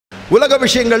உலக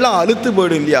விஷயங்கள்லாம் அழுத்து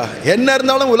போயிடும் இல்லையா? என்ன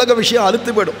இருந்தாலும் உலக விஷயம்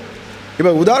அழுத்து போயிடும்.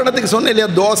 இப்போ உதாரணத்துக்கு சொன்னேன் இல்லையா,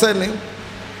 தோசைன்னு.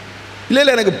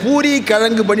 இல்லை எனக்கு பூரி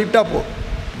கிழங்கு பண்ணிவிட்டா போ,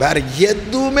 வேறு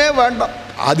எதுவுமே வேண்டாம்,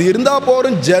 அது இருந்தால்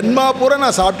போகிறோம், ஜென்மா பூரா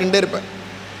நான் சாப்பிட்டுட்டே இருப்பேன்,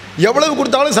 எவ்வளவு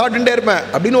கொடுத்தாலும் சாப்பிட்டுட்டே இருப்பேன்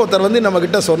அப்படின்னு ஒருத்தர் வந்து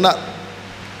நம்மக்கிட்ட சொன்னார்.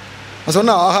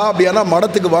 சொன்னால் ஆஹா அப்படியானா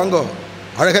மடத்துக்கு வாங்கோ,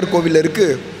 அழகர் கோவில்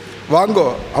இருக்குது, வாங்கோ,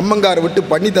 அம்மங்காரை விட்டு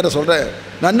பண்ணித்தர சொல்கிறேன்,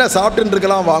 நல்லா சாப்பிட்டுன்னு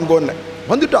இருக்கலாம் வாங்கோன்னு.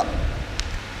 வந்துட்டா,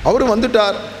 அவரும்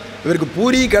வந்துட்டார். இவருக்கு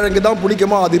பூரி கிழங்கு தான்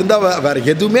பிடிக்குமா, அது இருந்தால் வேறு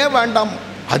எதுவுமே வேண்டாம்,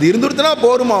 அது இருந்துருத்துனா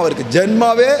போருமா, அவருக்கு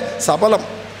ஜென்மாவே சபலம்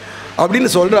அப்படின்னு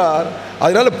சொல்கிறார்.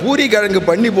 அதனால் பூரி கிழங்கு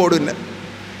பண்ணி போடுன்னு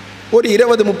ஒரு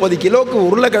 20-30 கிலோவுக்கு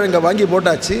உருளைக்கிழங்கை வாங்கி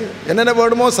போட்டாச்சு, என்னென்ன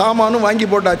வேணுமோ சாமானும் வாங்கி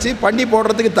போட்டாச்சு, பண்ணி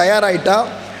போடுறதுக்கு தயாராகிட்டா.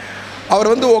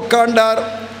 அவர் வந்து உக்காண்டார்.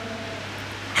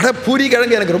 பூரி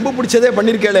கிழங்கு எனக்கு ரொம்ப பிடிச்சதே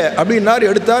பண்ணியிருக்கேளே அப்படின்னார்.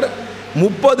 எடுத்தார்,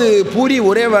 30 பூரி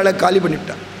ஒரே வேளை காலி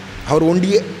பண்ணிவிட்டார் அவர்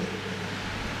ஒண்டியே.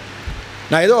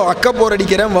 நான் ஏதோ அக்கப்போர்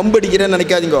அடிக்கிறேன், வம்பு அடிக்கிறேன்னு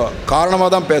நினைக்காதீங்க, காரணமாக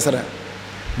தான் பேசுகிறேன்.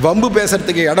 வம்பு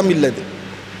பேசுகிறதுக்கு இடம் இல்லது,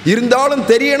 இருந்தாலும்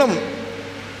தெரியணும்.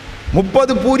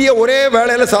 30 பூரியை ஒரே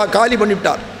வேளையில் காலி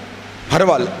பண்ணிவிட்டார்.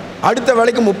 பரவாயில்ல, அடுத்த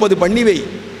வேலைக்கு 30 பண்ணி வை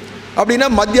அப்படின்னா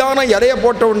மத்தியானம் இலைய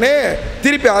போட்ட உடனே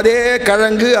திருப்பி அதே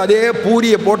கிழங்கு அதே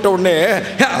பூரியை போட்ட உடனே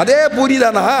அதே பூரி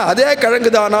தானா அதே கிழங்கு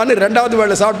தானான்னு 2வது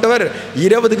வேளை சாப்பிட்டவர்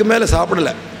 20க்கு மேலே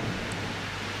சாப்பிடலை.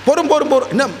 பொறும்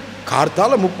என்ன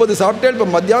கார்த்தால 30 சாப்பிட்டேன், இப்போ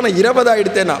மத்தியானம் 20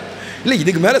 ஆகிடுத்தேனா, இல்லை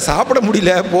இதுக்கு மேலே சாப்பிட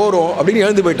முடியல போகிறோம் அப்படின்னு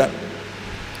எழுந்து போயிட்டார்.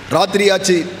 ராத்திரி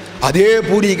ஆச்சு, அதே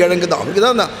பூரி கிழங்கு தான், அவருக்கு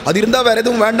தான் அது இருந்தால் வேறு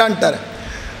எதுவும் வேண்டான்ட்டார்.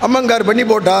 அம்மங்கார் பண்ணி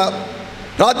போட்டா.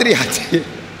 ராத்திரி ஆச்சு,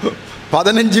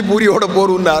 15 பூரியோட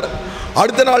போருன்னார்.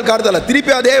 அடுத்த நாள் கார்த்தால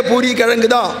திருப்பி அதே பூரி கிழங்கு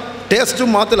தான்,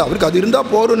 டேஸ்ட்டும் மாற்றலை, அவருக்கு அது இருந்தால்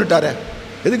போருன்னுட்டாரே,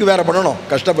 எதுக்கு வேறு பண்ணணும்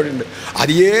கஷ்டப்பட்டு,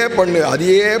 அதையே பண்ணு.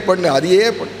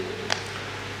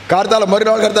 கார்த்தால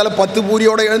மறுநாள் கார்த்தால 10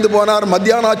 பூரியோடு எழுந்து போனார்.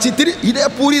 மத்தியானம் ஆச்சு, இதே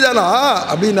பூரி தானா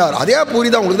அப்படின்னார். அதே பூரி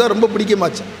தான், உங்களுக்கு தான் ரொம்ப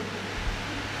பிடிக்குமாச்சு.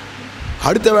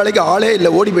 அடுத்த வேலைக்கு ஆளே இல்லை,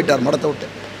 ஓடி போயிட்டார் மடத்தை விட்டு.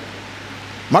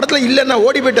 மடத்தில் இல்லைன்னா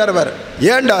ஓடி போயிட்டார் வேறு.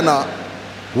 ஏண்டானா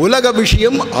உலக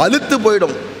விஷயம் அழுத்து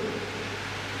போயிடும்.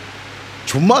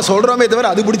 சும்மா சொல்கிறோமே தவிர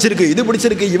அது பிடிச்சிருக்கு, இது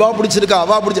பிடிச்சிருக்கு, இவா பிடிச்சிருக்கு,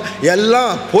 அவா பிடிச்சி,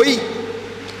 எல்லாம் பொய்.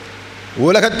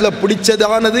 உலகத்தில்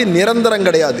பிடிச்சதானது நிரந்தரம்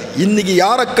கிடையாது. இன்றைக்கி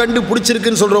யாரை கண்டு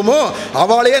பிடிச்சிருக்குன்னு சொல்கிறோமோ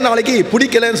அவளையே நாளைக்கு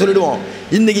பிடிக்கலைன்னு சொல்லிடுவோம்.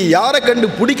 இன்றைக்கி யாரை கண்டு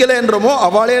பிடிக்கலைன்றமோ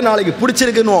அவளே நாளைக்கு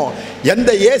பிடிச்சிருக்குன்னுவோம். எந்த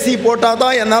ஏசி போட்டால்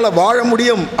தான் என்னால் வாழ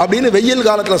முடியும் அப்படின்னு வெயில்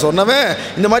காலத்தில் சொன்னவன்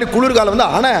இந்த மாதிரி குளிர்காலம்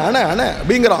வந்து அணை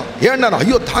அப்படிங்கிறான். ஏன்டா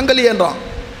ஐயோ தாங்கலையேன்றான்.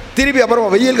 திருப்பி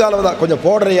அப்புறம் வெயில் காலம் தான் கொஞ்சம்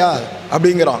போடுறியா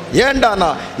அப்படிங்கிறான். ஏண்டானா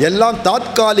எல்லாம்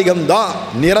தாத்காலிகம்தான்,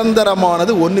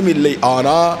 நிரந்தரமானது ஒன்றும் இல்லை.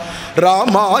 ஆனால்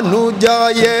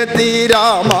ராமானுஜாயதி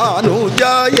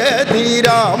ராமானுஜாயதி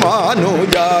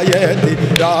ராமானுஜாயதி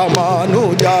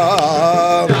ராமானுஜா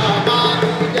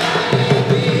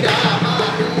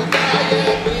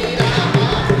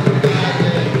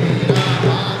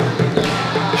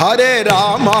ஹரே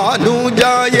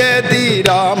ராமானுஜாயதி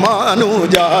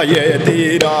ராமானுஜாயதி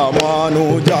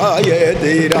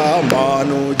ராமானுஜாயதி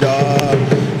ராமானுஜா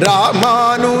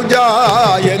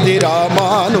ராமானுஜாயதி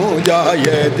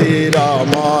ராமானுஜாயதி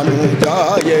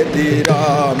ராமானுஜாயதி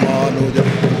ராமானுஜா.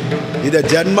 இதை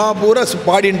ஜன்மா பூரா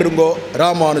பாடின்னு இருங்கோ,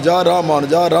 ராமானுஜா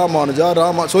ராமானுஜா ராமானுஜா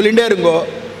சொல்லிகிட்டே இருங்கோ,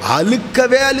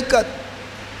 அழுக்கவே அழுக்காது.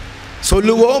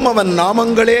 சொல்லுவோம் அவன்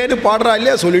நாமங்களேன்னு பாடுறா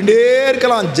இல்லையா, சொல்லிகிட்டே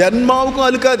இருக்கலாம், ஜன்மாவுக்கும்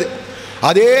அழுக்காது.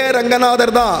 அதே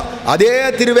ரங்கநாதர் தான், அதே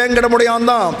திருவேங்கடமுடையான்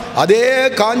தான், அதே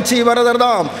காஞ்சி வரதர்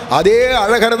தான், அதே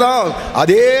அழகர் தான்,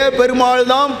 அதே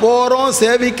பெருமாள் தான். போகிறோம்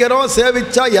சேவிக்கிறோம்,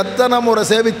 சேவிச்சா எத்தனை முறை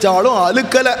சேவிச்சாலும்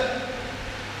அழுக்கலை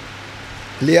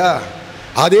இல்லையா?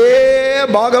 அதே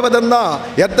பாகவதம் தான்,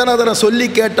 எத்தனை தடவை சொல்லி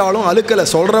கேட்டாலும் அழுக்கலை.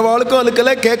 சொல்கிறவாளுக்கும்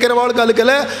அழுக்கலை, கேட்குறவாளுக்கும்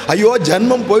அழுக்கலை. ஐயோ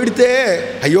ஜன்மம் போயிடுத்தே,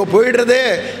 ஐயோ போயிடுறதே,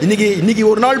 இன்னைக்கு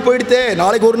ஒரு நாள் போயிடுத்தே,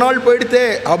 நாளைக்கு ஒரு நாள் போயிடுத்தே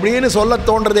அப்படின்னு சொல்ல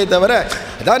தோன்றதே தவிர,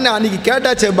 அதான் நான் அன்றைக்கி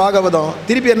கேட்டாச்சே பாகவதம்,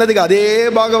 திருப்பி என்னதுக்கு அதே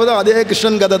பாகவதம், அதே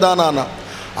கிருஷ்ணன் கதை தான். நானா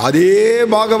அதே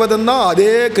பாகவதம் தான்,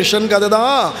 அதே கிருஷ்ணன் கதை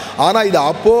தான். ஆனால் இது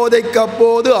அப்போதைக்கு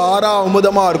அப்போது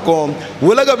அமுதமாக இருக்கும்.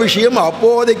 உலக விஷயம்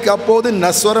அப்போதைக்கு அப்போது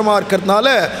நஸ்வரமாக இருக்கிறதுனால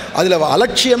அதில்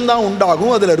அலட்சியம்தான்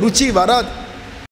உண்டாகும், அதில் ருச்சி வராது.